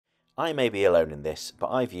I may be alone in this, but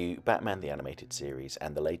I view Batman the Animated Series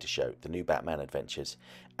and the later show, The New Batman Adventures,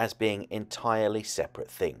 as being entirely separate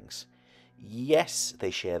things. Yes, they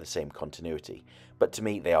share the same continuity, but to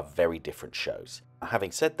me they are very different shows.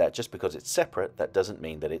 Having said that, just because it's separate, that doesn't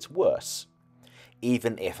mean that it's worse.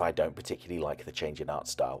 Even if I don't particularly like the change in art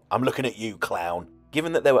style. I'm looking at you, clown!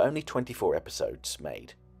 Given that there were only 24 episodes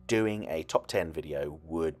made, doing a top 10 video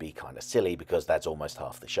would be kind of silly because that's almost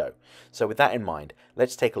half the show. So with that in mind,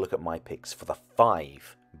 let's take a look at my picks for the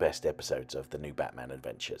 5 best episodes of The New Batman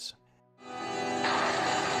Adventures.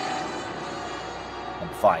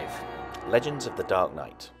 Number 5. Legends of the Dark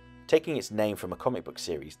Knight. Taking its name from a comic book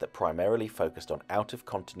series that primarily focused on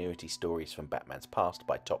out-of-continuity stories from Batman's past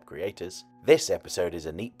by top creators, this episode is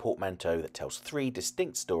a neat portmanteau that tells 3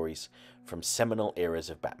 distinct stories from seminal eras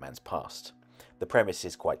of Batman's past. The premise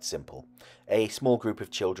is quite simple. A small group of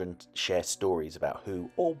children share stories about who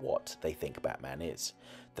or what they think Batman is.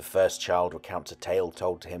 The first child recounts a tale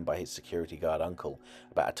told to him by his security guard uncle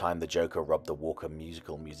about a time the Joker robbed the Walker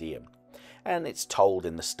Musical Museum. And it's told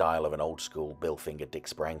in the style of an old-school Bill Finger Dick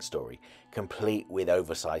Sprang story, complete with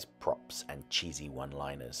oversized props and cheesy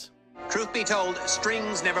one-liners. Truth be told,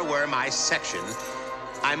 strings never were my section.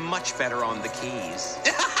 I'm much better on the keys.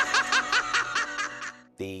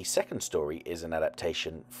 The second story is an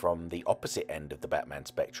adaptation from the opposite end of the Batman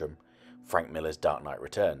spectrum, Frank Miller's Dark Knight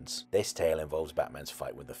Returns. This tale involves Batman's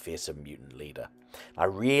fight with the fearsome mutant leader. I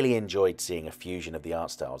really enjoyed seeing a fusion of the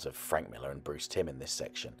art styles of Frank Miller and Bruce Timm in this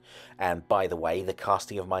section. And by the way, the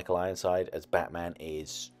casting of Michael Ironside as Batman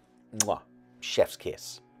is mwah, chef's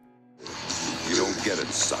kiss. You don't get it,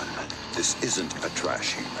 son. This isn't a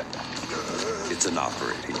trash heap. It's an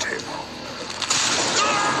operating table.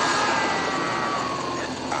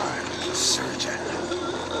 And I'm the surgeon.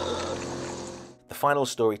 The final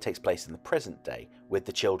story takes place in the present day, with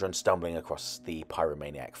the children stumbling across the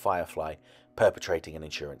pyromaniac Firefly, perpetrating an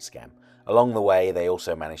insurance scam. Along the way, they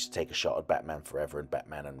also manage to take a shot at Batman Forever and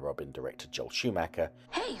Batman and Robin director Joel Schumacher.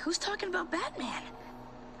 Hey, who's talking about Batman?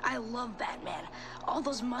 I love Batman. All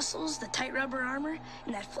those muscles, the tight rubber armor,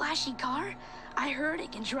 and that flashy car. I heard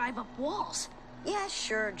it can drive up walls. Yeah,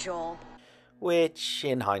 sure, Joel. Which,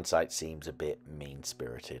 in hindsight, seems a bit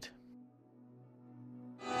mean-spirited.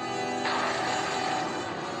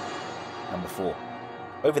 Number 4.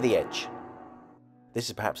 Over the Edge. This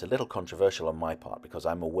is perhaps a little controversial on my part because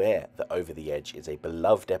I'm aware that Over the Edge is a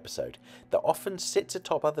beloved episode that often sits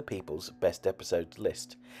atop other people's best episodes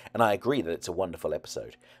list, and I agree that it's a wonderful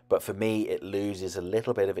episode, but for me it loses a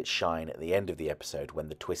little bit of its shine at the end of the episode when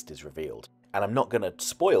the twist is revealed. And I'm not going to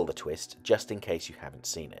spoil the twist just in case you haven't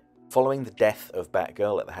seen it. Following the death of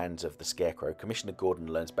Batgirl at the hands of the Scarecrow, Commissioner Gordon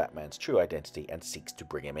learns Batman's true identity and seeks to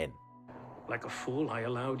bring him in. Like a fool, I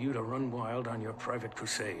allowed you to run wild on your private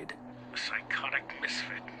crusade. A psychotic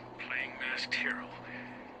misfit, playing masked hero.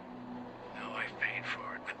 Now I've paid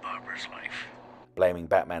for it with Barbara's life. Blaming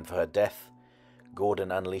Batman for her death, Gordon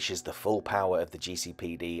unleashes the full power of the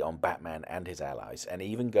GCPD on Batman and his allies, and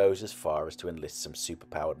even goes as far as to enlist some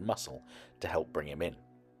superpowered muscle to help bring him in.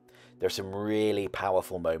 There are some really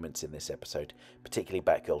powerful moments in this episode, particularly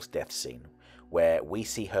Batgirl's death scene, where we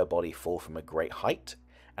see her body fall from a great height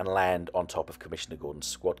and land on top of Commissioner Gordon's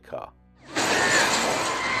squad car.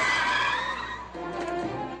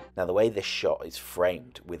 Now the way this shot is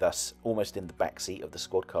framed, with us almost in the backseat of the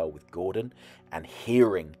squad car with Gordon and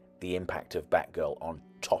hearing the impact of Batgirl on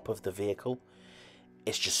top of the vehicle,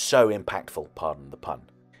 it's just so impactful, pardon the pun,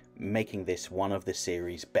 making this one of the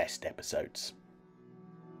series' best episodes.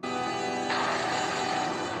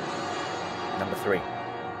 Number 3.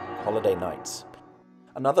 Holiday Nights.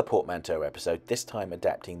 Another portmanteau episode, this time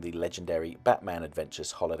adapting the legendary Batman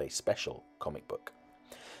Adventures Holiday Special comic book.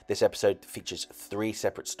 This episode features 3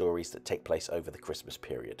 separate stories that take place over the Christmas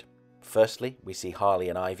period. Firstly, we see Harley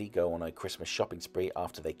and Ivy go on a Christmas shopping spree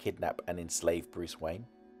after they kidnap and enslave Bruce Wayne.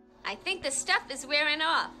 I think the stuff is wearing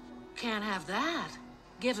off. Can't have that.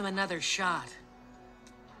 Give him another shot.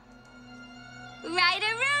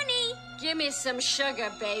 Ryder Rooney! Give me some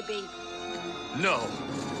sugar, baby. No,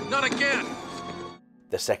 not again!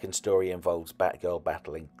 The second story involves Batgirl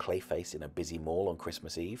battling Clayface in a busy mall on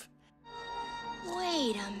Christmas Eve.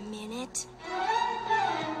 Wait a minute.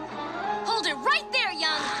 Hold it right there,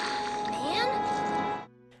 young man!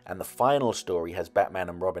 And the final story has Batman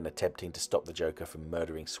and Robin attempting to stop the Joker from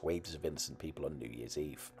murdering swathes of innocent people on New Year's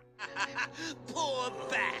Eve. Poor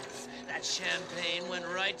Bats. That champagne went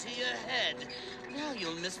right to your head. Now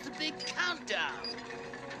you'll miss the big countdown.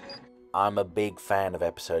 I'm a big fan of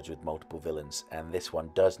episodes with multiple villains, and this one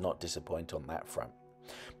does not disappoint on that front.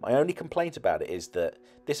 My only complaint about it is that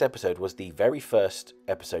this episode was the very first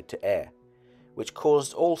episode to air, which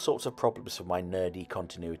caused all sorts of problems for my nerdy,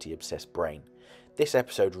 continuity-obsessed brain. This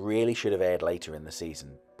episode really should have aired later in the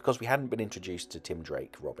season, because we hadn't been introduced to Tim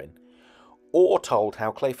Drake, Robin, or told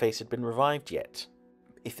how Clayface had been revived yet.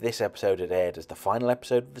 If this episode had aired as the final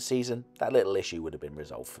episode of the season, that little issue would have been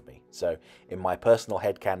resolved for me. So, in my personal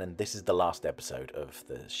headcanon, this is the last episode of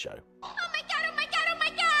the show. Oh my god, oh my god, oh my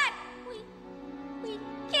god! We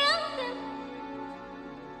killed him!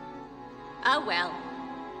 Oh well.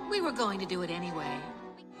 We were going to do it anyway.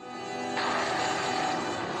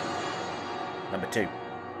 Number 2,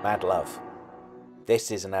 Mad Love.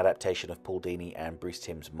 This is an adaptation of Paul Dini and Bruce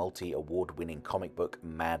Timm's multi-award-winning comic book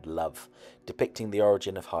Mad Love, depicting the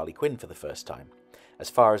origin of Harley Quinn for the first time. As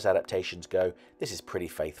far as adaptations go, this is pretty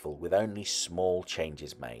faithful, with only small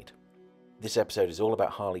changes made. This episode is all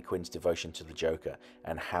about Harley Quinn's devotion to the Joker,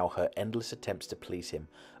 and how her endless attempts to please him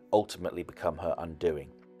ultimately become her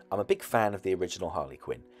undoing. I'm a big fan of the original Harley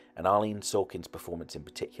Quinn, and Arlene Sorkin's performance in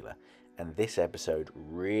particular, and this episode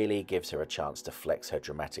really gives her a chance to flex her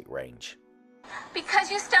dramatic range.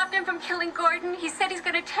 Because you stopped him from killing Gordon, he said he's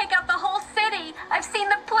gonna take out the whole city. I've seen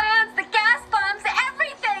the plans, the gas bombs,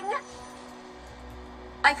 everything!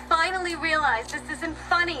 I finally realized this isn't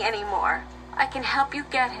funny anymore. I can help you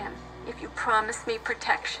get him if you promise me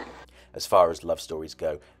protection. As far as love stories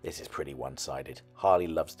go, this is pretty one-sided. Harley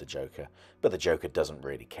loves the Joker, but the Joker doesn't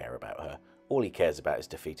really care about her. All he cares about is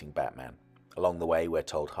defeating Batman. Along the way, we're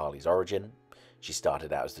told Harley's origin. She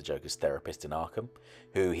started out as the Joker's therapist in Arkham,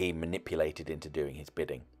 who he manipulated into doing his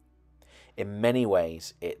bidding. In many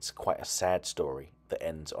ways, it's quite a sad story that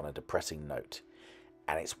ends on a depressing note,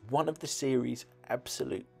 and it's one of the series'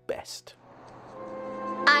 absolute best.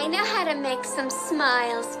 I know how to make some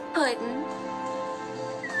smiles, Puddin'.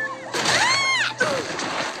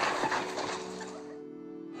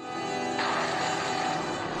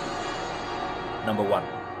 Number 1,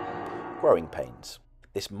 Growing Pains.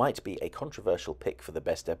 This might be a controversial pick for the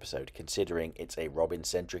best episode, considering it's a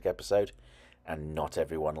Robin-centric episode, and not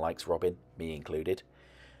everyone likes Robin, me included.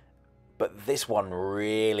 But this one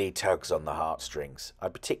really tugs on the heartstrings. I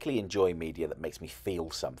particularly enjoy media that makes me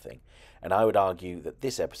feel something, and I would argue that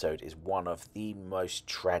this episode is one of the most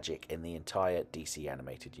tragic in the entire DC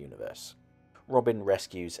animated universe. Robin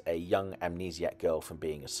rescues a young amnesiac girl from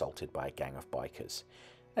being assaulted by a gang of bikers,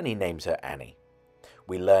 and he names her Annie.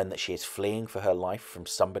 We learn that she is fleeing for her life from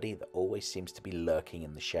somebody that always seems to be lurking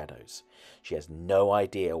in the shadows. She has no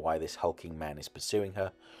idea why this hulking man is pursuing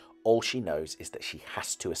her. All she knows is that she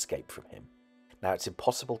has to escape from him. Now, it's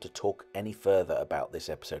impossible to talk any further about this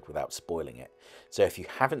episode without spoiling it, so if you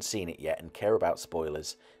haven't seen it yet and care about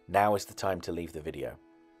spoilers, now is the time to leave the video.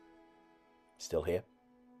 Still here?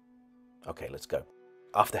 Okay, let's go.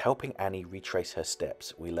 After helping Annie retrace her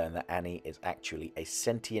steps, we learn that Annie is actually a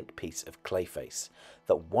sentient piece of Clayface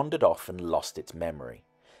that wandered off and lost its memory.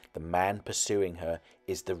 The man pursuing her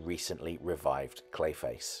is the recently revived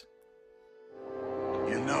Clayface.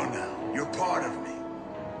 You know now, you're part of me.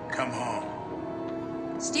 Come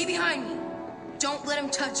home. Stay behind me. Don't let him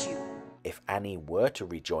touch you. If Annie were to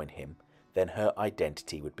rejoin him, then her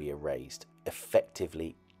identity would be erased,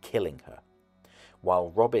 effectively killing her.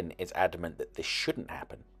 While Robin is adamant that this shouldn't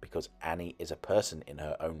happen because Annie is a person in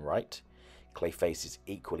her own right, Clayface is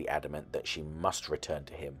equally adamant that she must return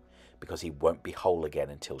to him because he won't be whole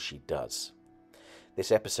again until she does.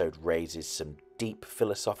 This episode raises some deep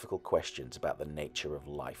philosophical questions about the nature of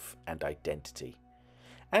life and identity.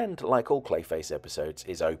 And, like all Clayface episodes,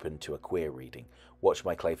 is open to a queer reading. Watch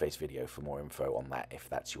my Clayface video for more info on that if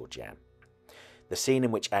that's your jam. The scene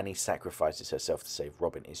in which Annie sacrifices herself to save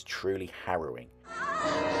Robin is truly harrowing.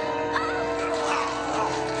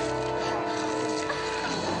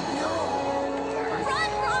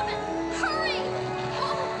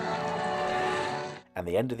 And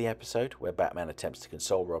the end of the episode, where Batman attempts to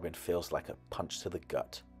console Robin, feels like a punch to the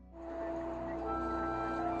gut.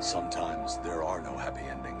 Sometimes there are no happy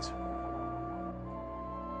endings.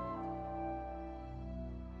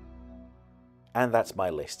 And that's my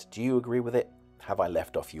list. Do you agree with it? Have I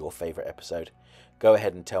left off your favourite episode? Go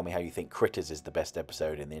ahead and tell me how you think Critters is the best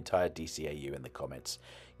episode in the entire DCAU in the comments.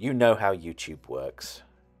 You know how YouTube works.